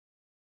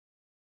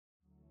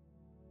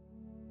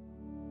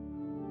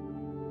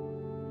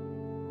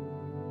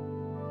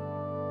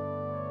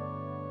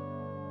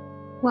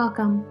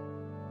Welcome.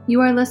 You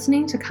are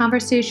listening to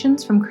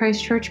Conversations from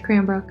Christ Church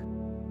Cranbrook.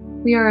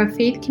 We are a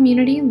faith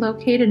community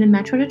located in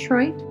Metro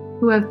Detroit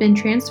who have been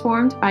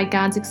transformed by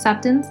God's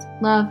acceptance,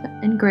 love,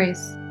 and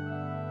grace.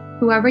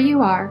 Whoever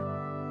you are,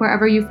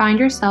 wherever you find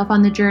yourself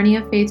on the journey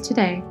of faith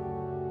today,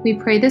 we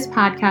pray this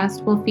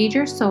podcast will feed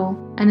your soul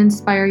and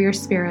inspire your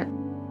spirit.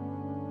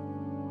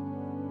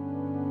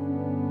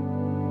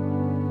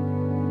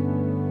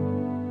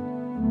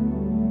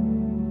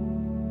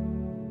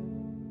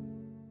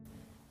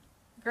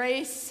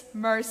 Grace,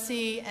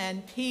 mercy,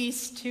 and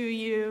peace to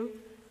you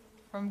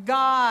from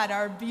God,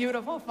 our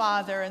beautiful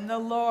Father, and the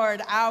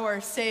Lord,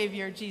 our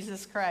Savior,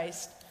 Jesus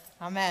Christ.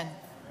 Amen.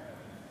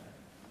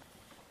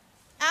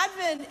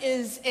 Advent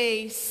is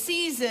a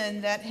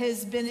season that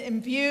has been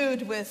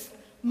imbued with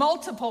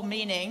multiple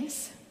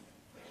meanings.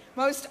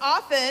 Most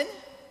often,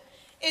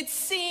 it's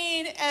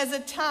seen as a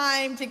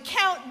time to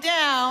count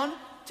down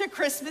to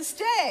Christmas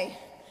Day.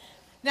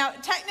 Now,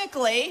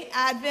 technically,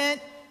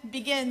 Advent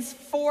begins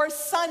 4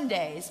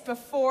 Sundays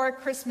before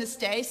Christmas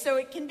Day, so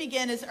it can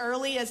begin as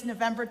early as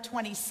November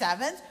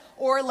 27th,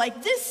 or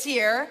like this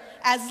year,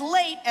 as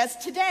late as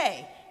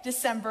today,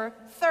 December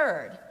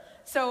 3rd.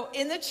 So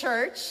in the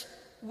church,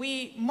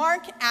 we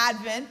mark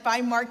Advent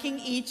by marking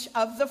each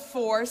of the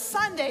 4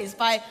 Sundays,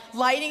 by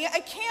lighting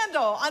a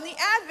candle on the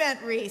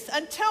Advent wreath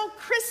until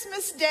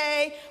Christmas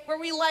Day, where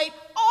we light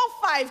all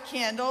 5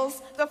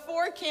 candles, the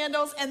 4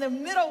 candles, and the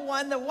middle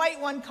one, the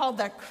white one, called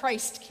the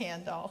Christ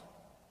candle.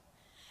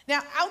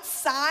 Now,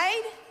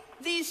 outside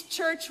these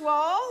church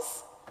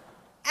walls,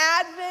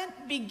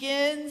 Advent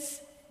begins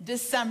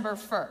December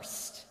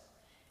 1st,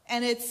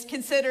 and it's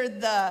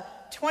considered the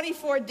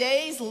 24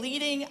 days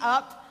leading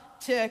up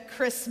to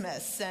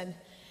Christmas.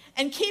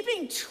 And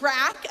keeping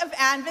track of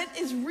Advent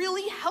is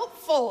really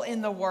helpful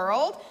in the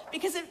world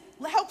because it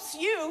helps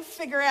you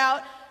figure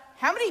out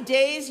how many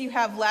days you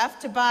have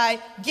left to buy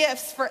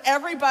gifts for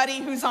everybody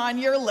who's on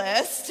your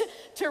list,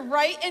 to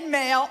write and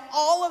mail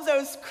all of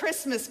those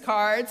Christmas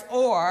cards,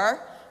 or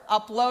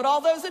upload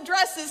all those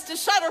addresses to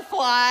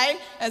Shutterfly,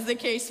 as the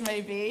case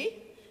may be,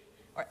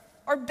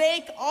 or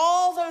bake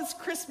all those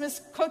Christmas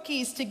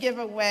cookies to give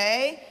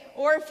away,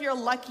 or if you're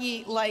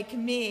lucky like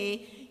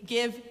me,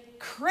 give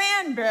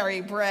cranberry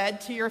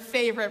bread to your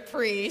favorite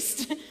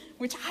priest,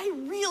 which I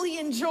really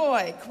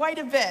enjoy quite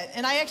a bit,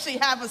 and I actually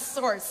have a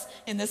source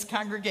in this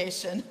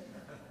congregation.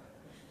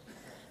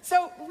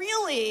 So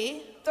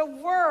really, the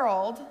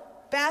world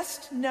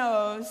best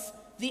knows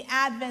the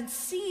Advent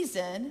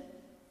season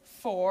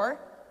for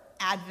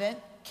Advent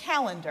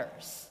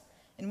calendars,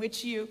 in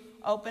which you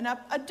open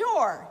up a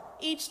door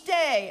each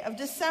day of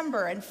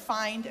December and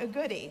find a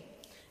goodie.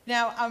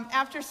 Now,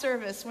 after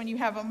service, when you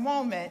have a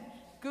moment,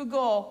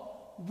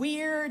 Google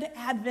weird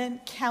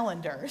Advent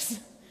calendars,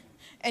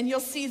 and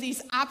you'll see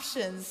these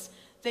options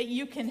that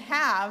you can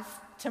have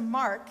to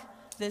mark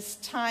this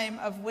time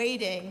of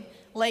waiting,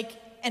 like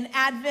an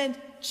Advent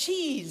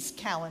cheese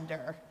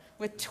calendar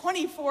with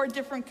 24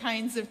 different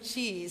kinds of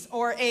cheese,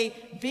 or a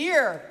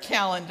beer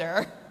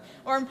calendar,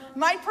 or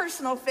my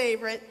personal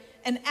favorite,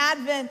 an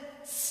Advent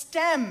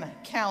STEM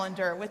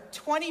calendar with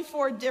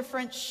 24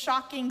 different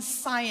shocking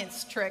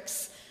science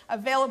tricks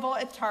available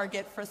at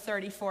Target for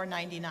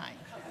 $34.99.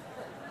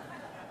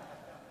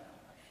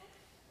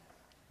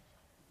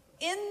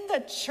 In the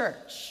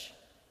church,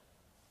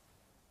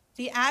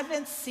 the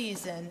Advent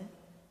season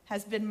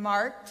has been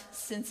marked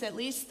since at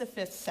least the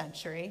 5th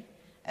century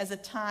as a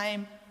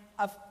time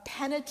of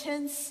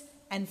penitence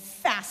and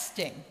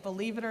fasting,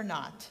 believe it or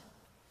not,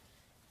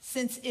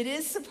 since it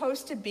is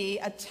supposed to be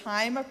a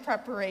time of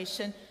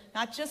preparation,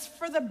 not just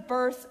for the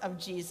birth of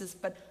Jesus,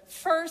 but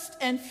first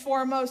and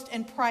foremost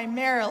and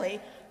primarily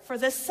for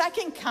the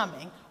second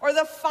coming, or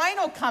the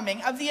final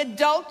coming of the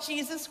adult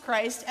Jesus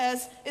Christ,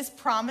 as is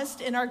promised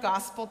in our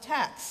gospel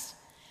text.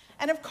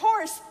 And of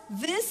course,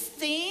 this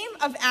theme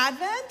of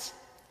Advent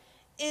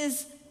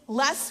is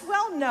less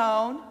well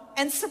known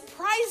and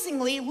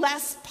surprisingly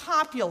less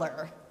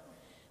popular.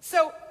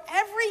 So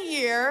every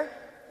year,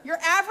 your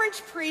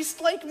average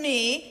priest like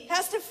me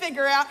has to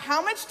figure out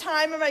how much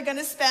time am I going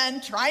to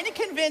spend trying to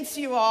convince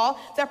you all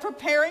that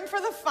preparing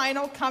for the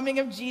final coming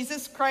of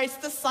Jesus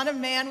Christ, the Son of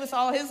Man with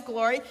all his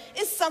glory,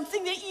 is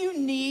something that you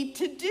need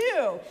to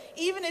do,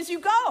 even as you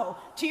go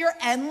to your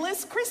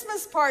endless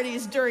Christmas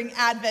parties during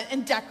Advent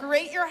and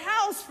decorate your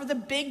house for the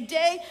big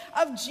day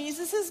of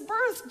Jesus'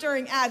 birth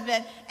during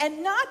Advent,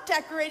 and not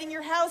decorating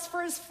your house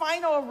for his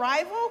final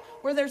arrival,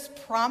 where there's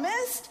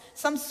promised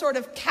some sort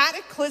of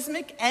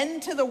cataclysmic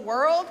end to the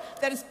world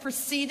that is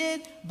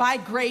preceded by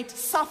great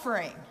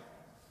suffering.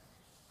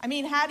 I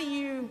mean, how do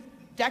you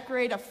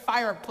decorate a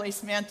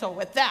fireplace mantle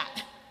with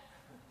that?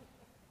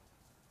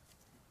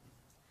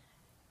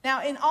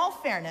 Now, in all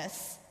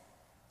fairness,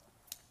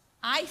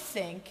 I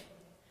think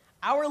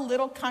our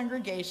little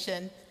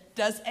congregation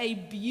does a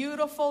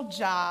beautiful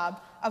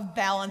job of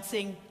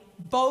balancing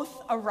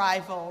both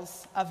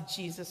arrivals of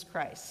Jesus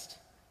Christ.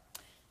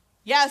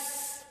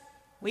 Yes,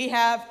 we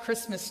have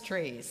Christmas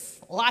trees,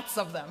 lots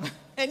of them.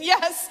 And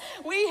yes,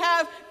 we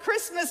have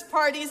Christmas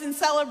parties and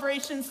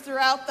celebrations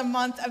throughout the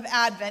month of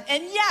Advent.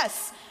 And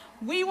yes,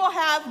 we will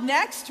have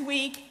next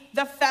week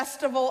the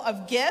Festival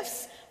of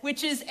Gifts,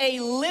 which is a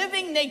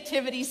living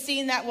nativity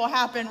scene that will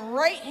happen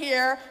right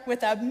here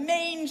with a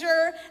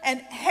manger and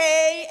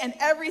hay and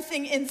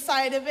everything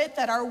inside of it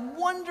that our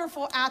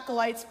wonderful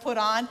acolytes put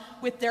on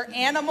with their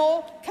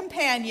animal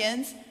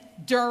companions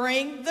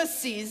during the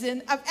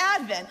season of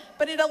Advent.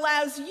 But it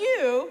allows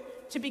you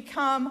to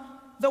become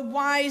the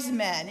wise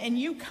men, and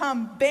you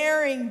come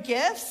bearing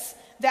gifts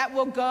that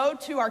will go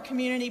to our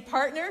community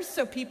partners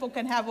so people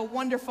can have a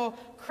wonderful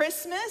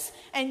Christmas,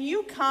 and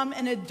you come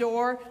and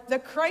adore the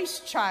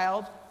Christ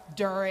child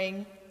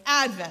during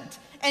Advent.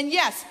 And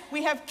yes,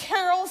 we have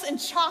carols and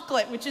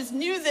chocolate, which is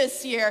new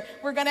this year.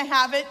 We're going to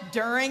have it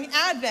during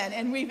Advent.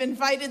 And we've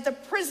invited the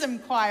Prism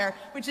Choir,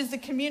 which is the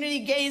community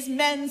gays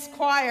men's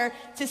choir,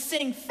 to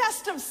sing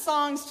festive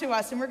songs to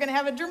us. And we're going to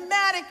have a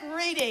dramatic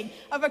reading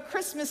of A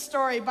Christmas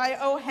Story by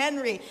O.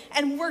 Henry.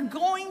 And we're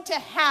going to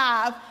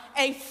have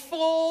a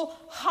full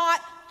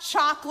hot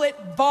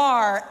chocolate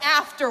bar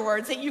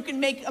afterwards that you can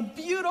make a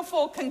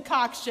beautiful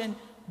concoction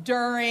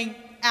during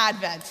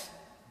Advent.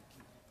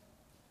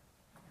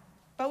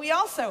 But we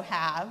also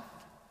have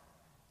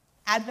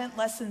Advent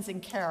lessons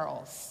and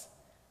carols,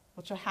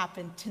 which will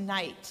happen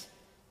tonight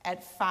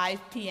at 5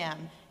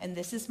 p.m. And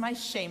this is my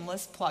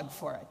shameless plug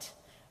for it.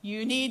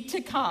 You need to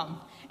come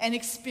and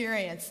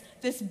experience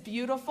this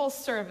beautiful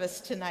service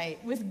tonight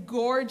with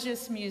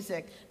gorgeous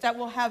music that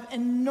will have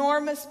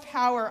enormous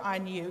power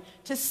on you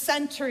to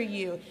center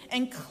you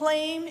and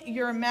claim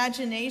your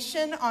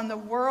imagination on the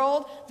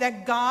world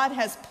that God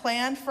has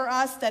planned for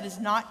us that is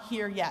not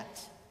here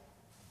yet.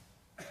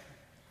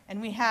 And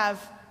we have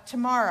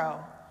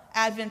tomorrow,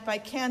 Advent by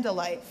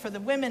candlelight for the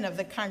women of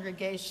the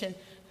congregation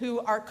who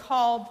are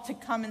called to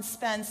come and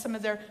spend some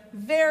of their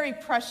very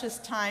precious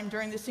time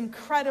during this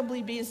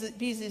incredibly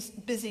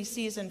busy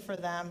season for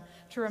them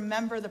to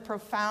remember the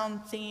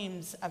profound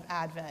themes of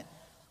Advent: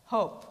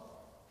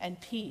 hope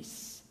and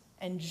peace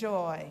and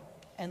joy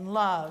and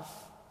love.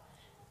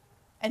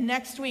 And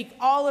next week,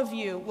 all of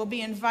you will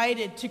be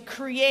invited to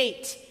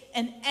create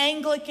an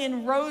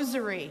Anglican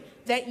rosary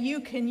that you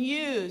can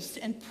use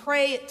and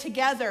pray it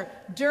together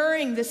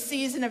during the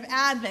season of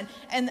Advent.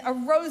 And a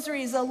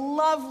rosary is a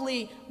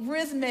lovely,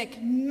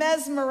 rhythmic,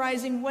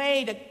 mesmerizing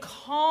way to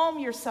calm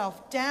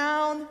yourself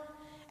down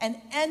and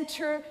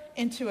enter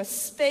into a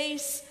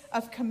space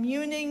of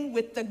communing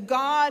with the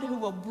God who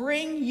will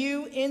bring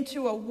you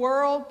into a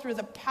world through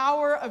the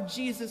power of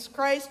Jesus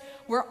Christ,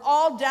 where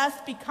all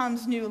death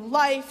becomes new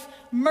life,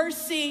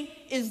 mercy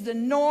is the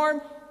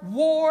norm,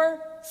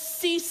 war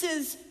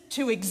ceases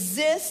to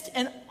exist,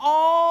 and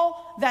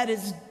all that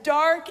is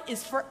dark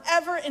is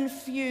forever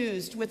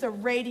infused with a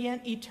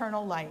radiant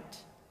eternal light.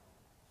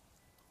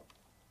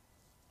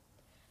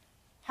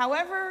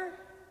 However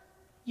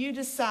you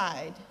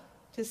decide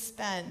to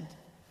spend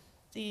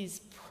these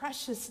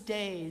precious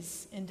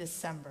days in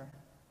December,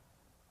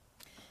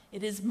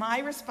 it is my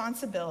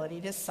responsibility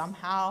to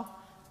somehow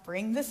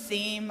bring the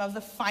theme of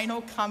the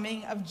final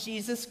coming of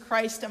Jesus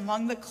Christ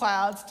among the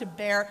clouds to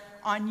bear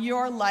on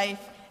your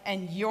life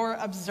and your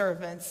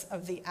observance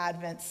of the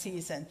Advent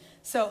season.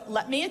 So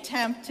let me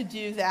attempt to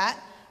do that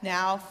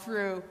now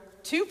through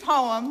 2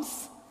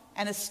 poems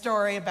and a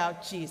story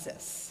about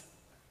Jesus.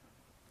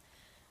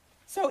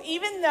 So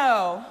even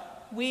though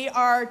we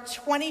are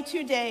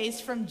 22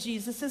 days from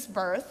Jesus'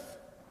 birth,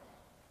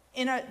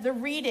 in the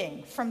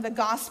reading from the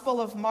Gospel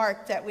of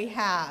Mark that we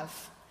have,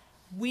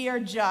 we are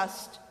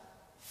just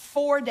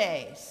 4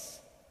 days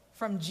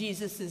from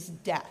Jesus'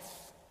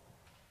 death.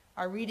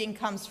 Our reading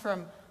comes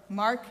from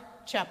Mark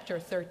chapter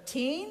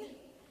 13,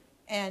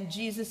 and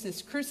Jesus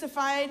is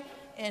crucified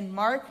in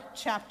Mark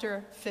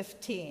chapter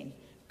 15.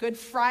 Good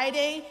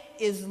Friday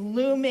is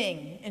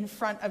looming in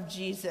front of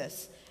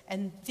Jesus,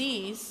 and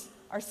these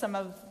are some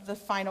of the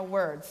final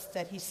words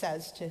that he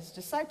says to his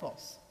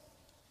disciples.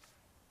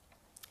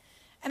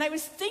 And I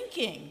was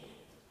thinking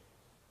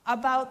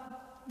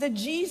about the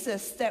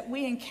Jesus that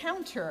we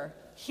encounter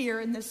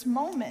here in this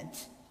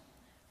moment.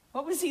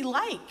 What was he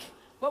like?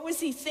 What was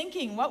he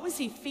thinking? What was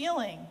he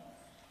feeling?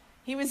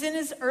 He was in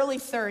his early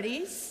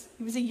 30s.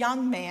 He was a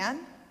young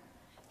man.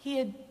 He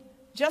had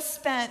just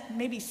spent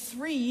maybe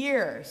 3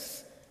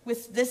 years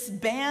with this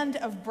band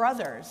of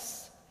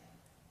brothers.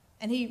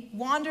 And he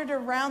wandered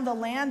around the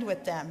land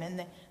with them,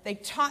 and they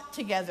taught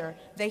together,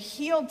 they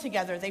healed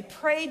together, they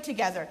prayed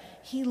together.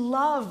 He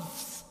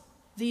loves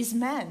these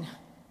men.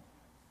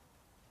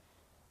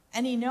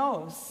 And he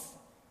knows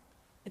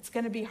it's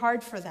going to be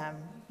hard for them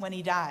when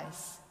he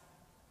dies.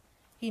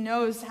 He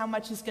knows how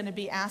much is going to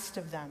be asked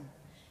of them.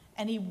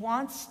 And he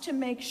wants to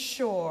make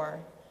sure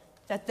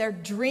that their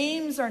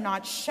dreams are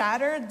not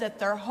shattered, that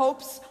their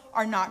hopes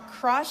are not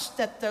crushed,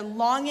 that their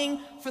longing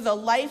for the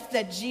life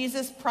that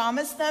Jesus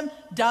promised them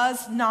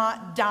does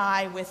not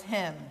die with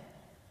him.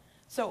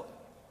 So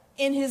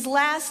in his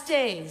last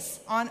days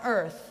on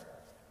earth,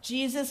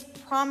 Jesus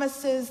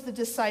promises the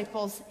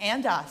disciples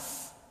and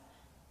us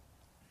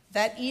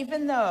that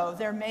even though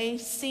there may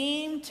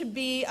seem to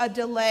be a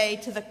delay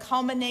to the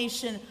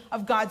culmination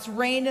of God's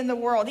reign in the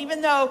world,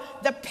 even though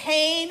the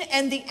pain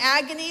and the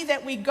agony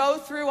that we go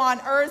through on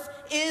earth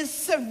is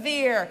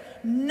severe,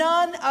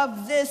 none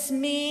of this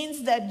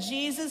means that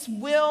Jesus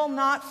will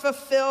not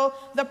fulfill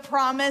the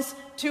promise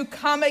to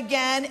come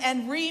again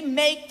and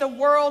remake the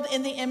world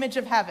in the image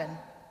of heaven.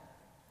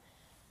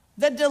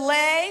 The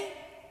delay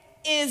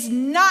is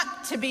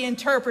not to be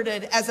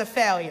interpreted as a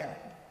failure.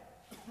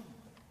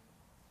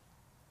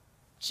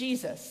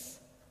 Jesus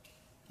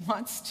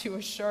wants to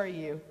assure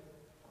you,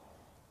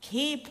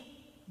 keep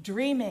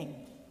dreaming,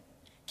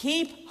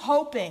 keep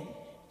hoping,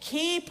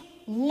 keep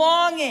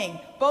longing,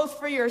 both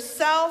for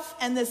yourself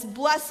and this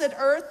blessed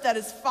earth that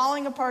is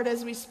falling apart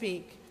as we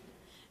speak.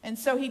 And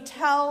so he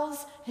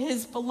tells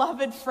his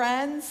beloved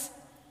friends,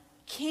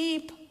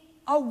 keep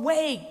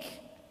awake.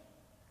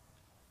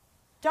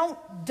 Don't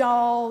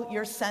dull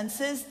your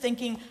senses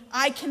thinking,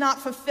 I cannot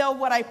fulfill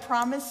what I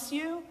promise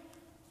you.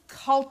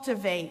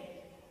 Cultivate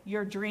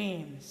your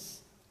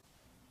dreams.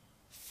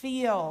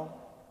 Feel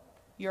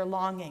your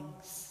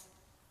longings.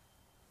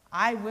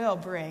 I will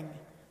bring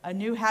a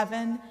new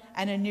heaven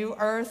and a new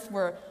earth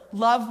where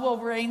love will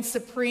reign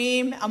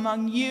supreme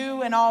among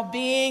you and all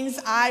beings.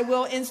 I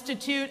will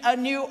institute a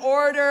new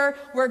order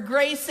where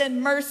grace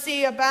and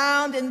mercy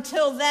abound.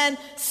 Until then,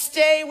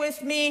 stay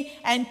with me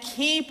and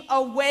keep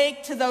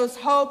awake to those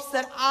hopes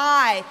that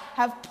I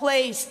have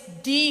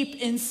placed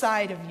deep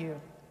inside of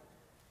you.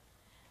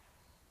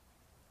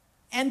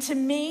 And to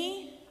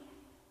me,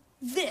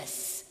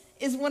 this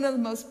is one of the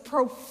most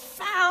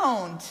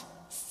profound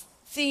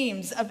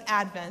themes of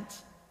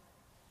Advent.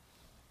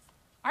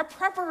 Our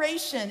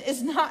preparation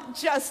is not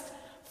just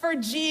for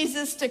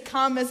Jesus to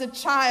come as a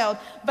child,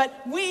 but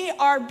we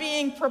are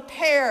being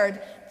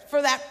prepared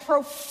for that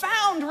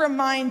profound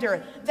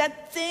reminder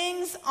that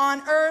things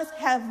on earth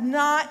have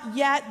not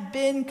yet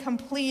been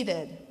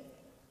completed.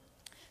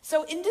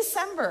 So in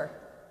December,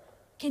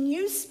 can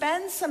you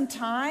spend some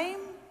time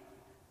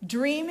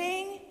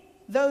dreaming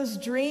those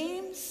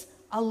dreams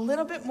a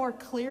little bit more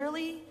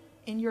clearly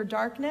in your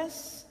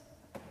darkness?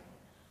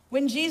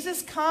 When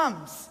Jesus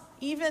comes,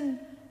 even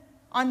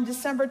on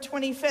December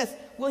 25th,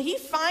 will he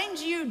find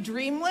you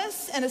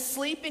dreamless and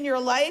asleep in your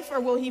life,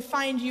 or will he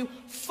find you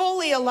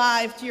fully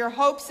alive to your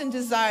hopes and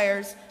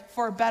desires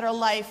for a better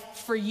life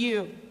for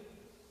you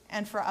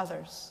and for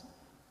others?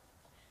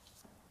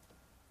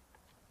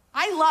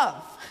 I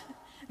love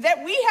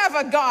that we have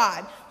a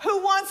God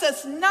who wants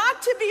us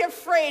not to be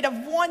afraid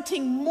of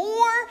wanting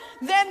more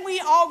than we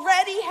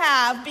already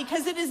have,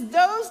 because it is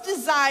those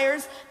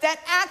desires that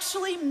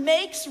actually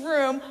makes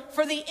room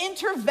for the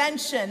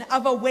intervention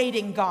of a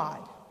waiting God.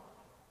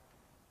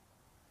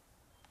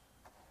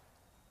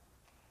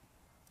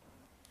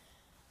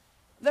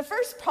 The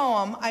first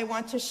poem I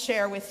want to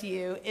share with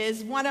you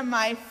is one of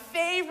my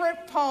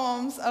favorite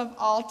poems of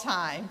all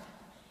time.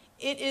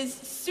 It is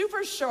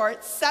super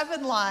short,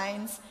 7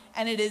 lines,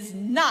 and it is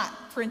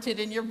not printed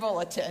in your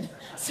bulletin.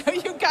 So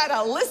you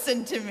gotta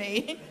listen to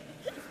me.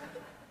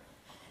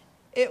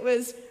 It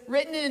was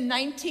written in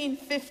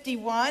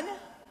 1951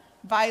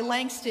 by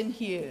Langston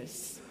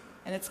Hughes,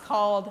 and it's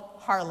called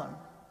Harlem.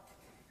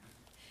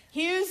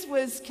 Hughes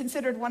was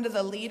considered one of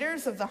the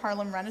leaders of the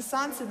Harlem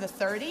Renaissance in the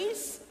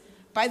 30s.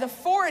 By the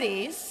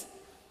 40s,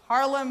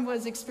 Harlem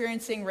was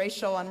experiencing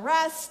racial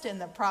unrest and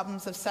the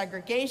problems of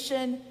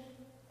segregation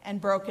and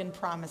broken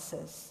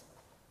promises.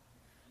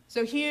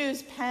 So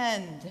Hughes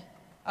penned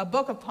a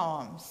book of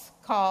poems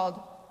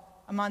called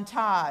A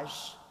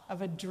Montage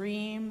of a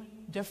Dream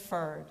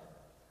Deferred.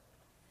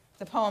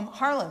 The poem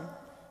Harlem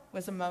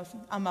was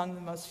among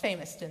the most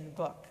famous in the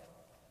book.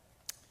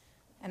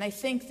 And I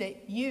think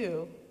that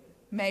you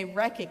may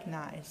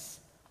recognize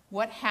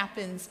what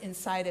happens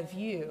inside of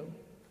you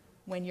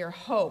when your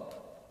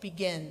hope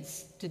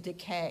begins to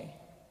decay.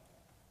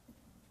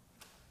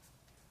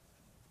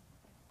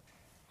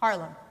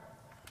 Harlem.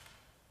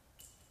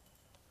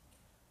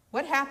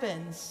 What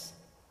happens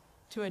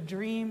to a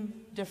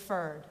dream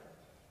deferred?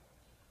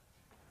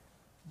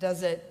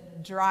 Does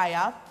it dry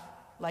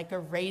up like a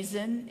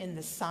raisin in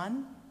the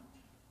sun?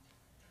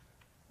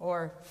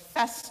 Or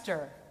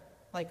fester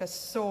like a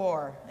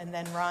sore and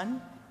then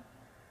run?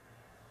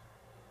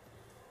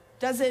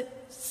 Does it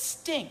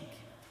stink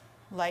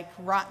like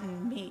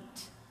rotten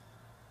meat?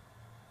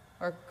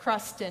 Or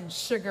crust and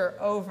sugar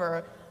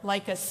over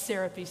like a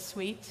syrupy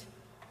sweet?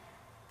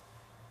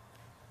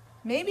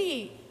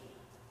 Maybe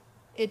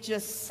it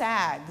just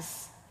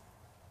sags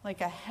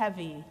like a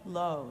heavy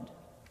load.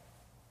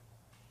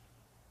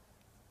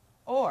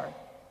 Or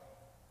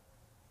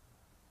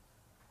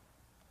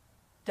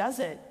does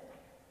it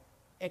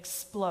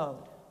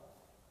explode?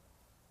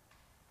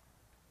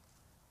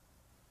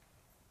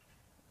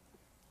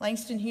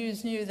 Langston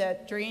Hughes knew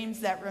that dreams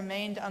that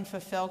remained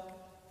unfulfilled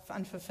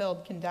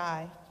can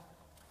die,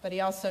 but he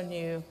also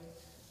knew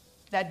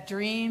that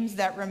dreams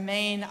that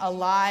remain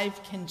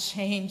alive can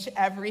change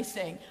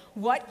everything.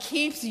 What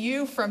keeps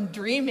you from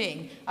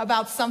dreaming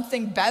about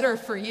something better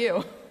for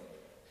you?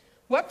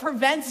 What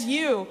prevents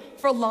you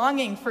from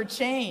longing for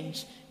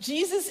change?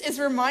 Jesus is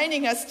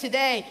reminding us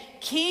today,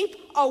 keep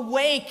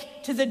awake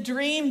to the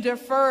dream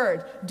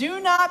deferred. Do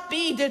not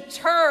be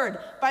deterred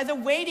by the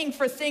waiting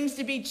for things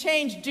to be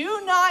changed.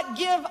 Do not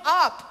give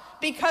up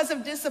because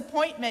of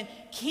disappointment.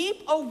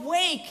 Keep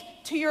awake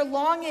to your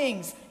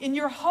longings, in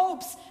your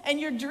hopes and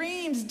your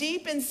dreams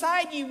deep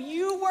inside you.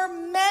 You were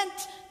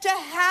meant to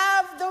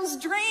have those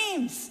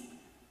dreams.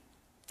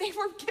 They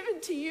were given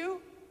to you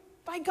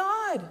by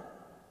God.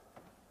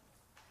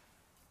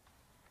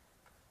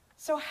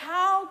 So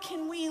how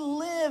can we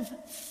live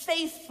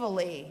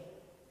faithfully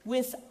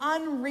with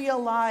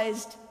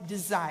unrealized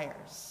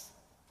desires?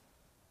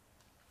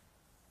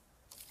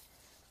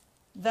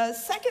 The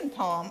second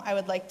poem I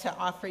would like to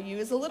offer you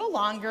is a little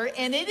longer,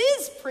 and it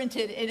is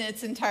printed in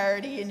its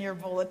entirety in your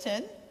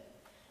bulletin.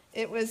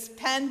 It was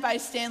penned by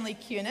Stanley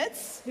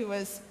Kunitz, who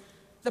was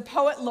the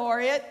poet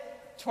laureate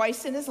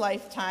twice in his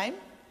lifetime.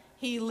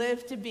 He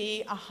lived to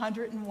be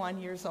 101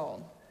 years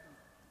old.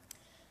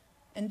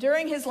 And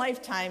during his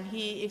lifetime,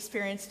 he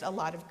experienced a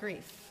lot of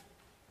grief.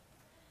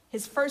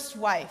 His first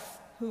wife,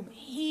 whom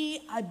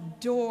he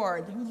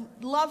adored, who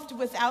loved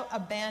without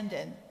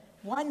abandon,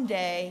 one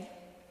day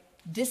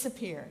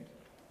disappeared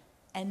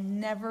and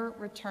never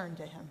returned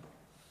to him.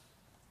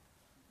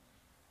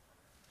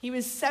 He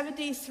was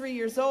 73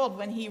 years old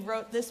when he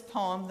wrote this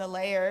poem, The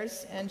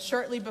Layers, and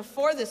shortly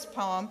before this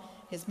poem,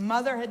 his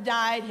mother had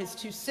died, his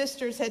two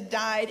sisters had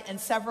died, and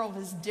several of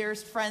his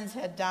dearest friends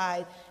had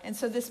died. And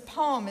so this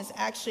poem is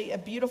actually a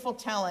beautiful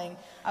telling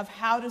of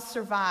how to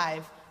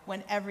survive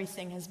when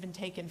everything has been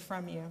taken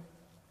from you.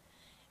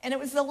 And it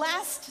was the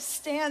last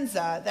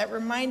stanza that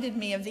reminded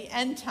me of the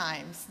end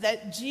times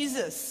that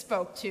Jesus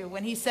spoke to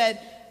when he said,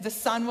 the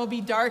sun will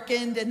be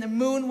darkened and the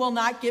moon will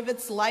not give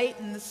its light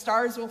and the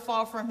stars will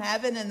fall from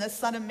heaven and the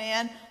Son of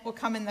Man will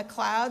come in the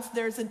clouds.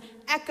 There's an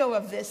echo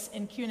of this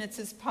in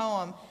Kunitz's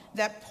poem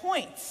that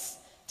points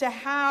to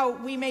how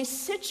we may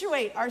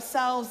situate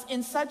ourselves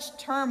in such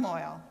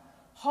turmoil,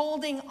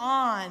 holding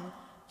on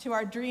to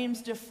our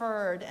dreams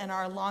deferred and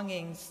our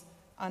longings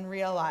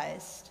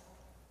unrealized.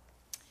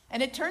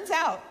 And it turns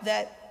out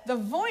that the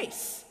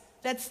voice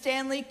that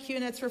Stanley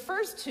Kunitz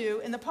refers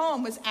to in the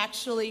poem was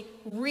actually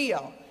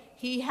real.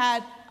 He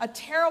had a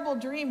terrible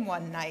dream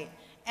one night,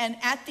 and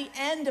at the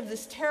end of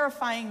this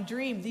terrifying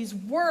dream, these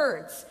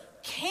words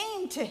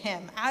came to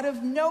him out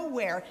of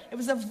nowhere. It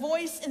was a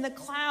voice in the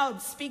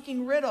clouds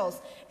speaking riddles,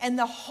 and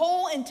the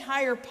whole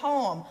entire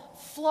poem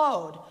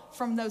flowed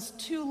from those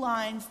two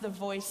lines the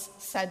voice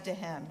said to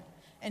him.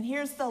 And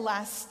here's the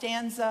last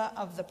stanza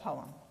of the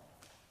poem.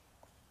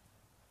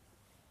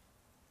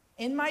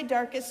 In my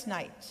darkest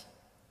night,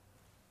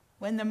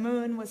 when the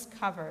moon was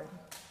covered,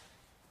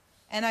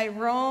 and I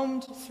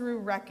roamed through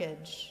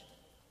wreckage,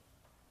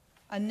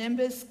 a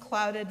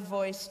nimbus-clouded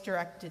voice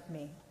directed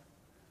me.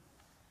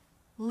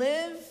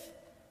 Live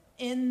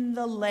in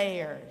the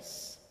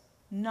layers,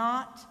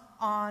 not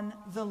on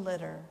the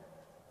litter.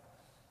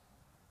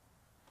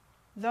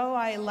 Though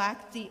I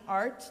lack the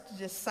art to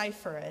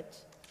decipher it,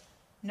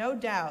 no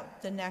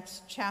doubt the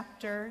next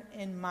chapter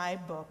in my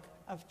book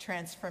of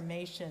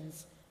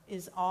transformations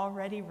is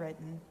already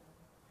written.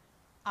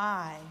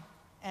 I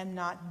am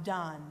not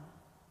done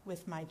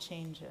with my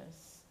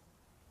changes.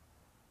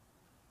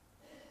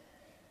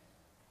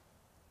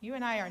 You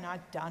and I are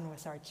not done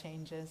with our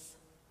changes.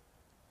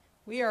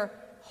 We are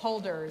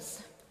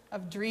holders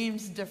of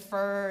dreams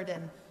deferred,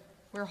 and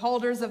we're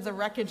holders of the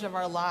wreckage of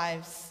our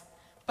lives.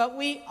 But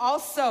we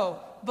also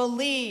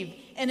believe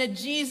in a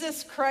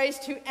Jesus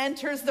Christ who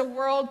enters the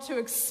world to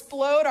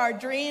explode our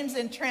dreams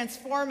and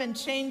transform and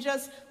change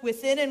us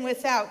within and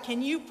without.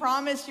 Can you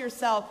promise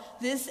yourself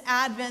this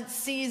Advent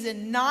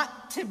season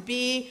not to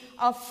be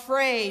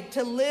afraid,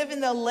 to live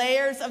in the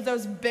layers of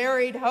those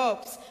buried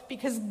hopes?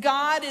 Because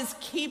God is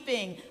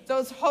keeping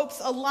those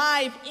hopes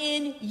alive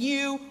in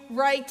you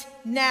right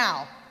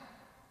now.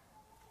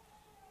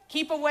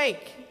 Keep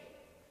awake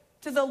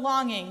to the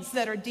longings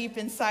that are deep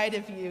inside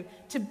of you,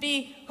 to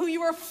be who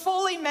you are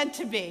fully meant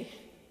to be.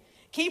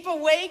 Keep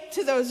awake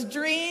to those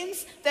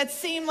dreams that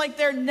seem like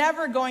they're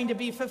never going to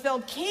be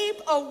fulfilled. Keep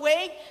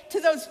awake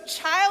to those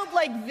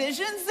childlike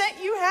visions that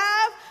you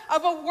have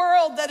of a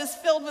world that is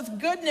filled with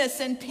goodness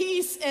and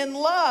peace and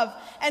love.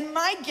 And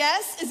my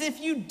guess is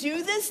if you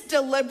do this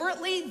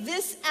deliberately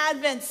this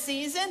Advent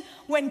season,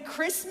 when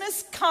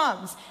Christmas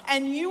comes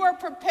and you are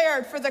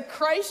prepared for the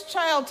Christ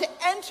child to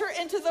enter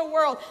into the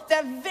world,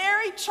 that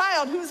very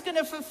child who's going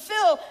to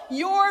fulfill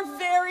your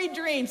very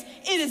dreams,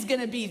 it is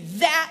going to be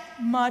that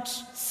much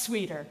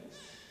sweeter.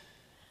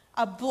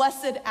 A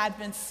blessed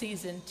Advent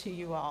season to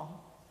you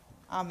all.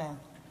 Amen.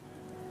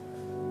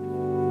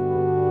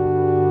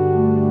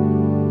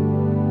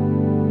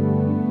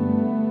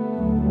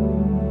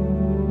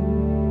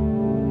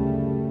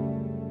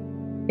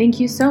 Thank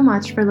you so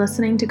much for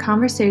listening to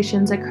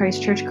Conversations at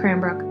Christ Church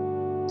Cranbrook.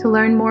 To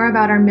learn more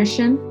about our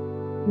mission,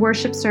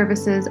 worship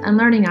services, and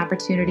learning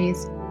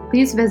opportunities,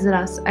 please visit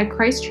us at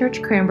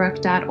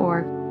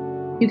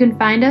christchurchcranbrook.org. You can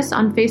find us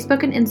on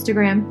Facebook and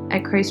Instagram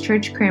at Christ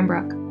Church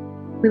Cranbrook.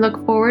 We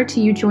look forward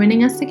to you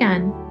joining us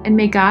again, and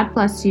may God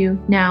bless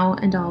you now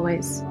and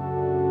always.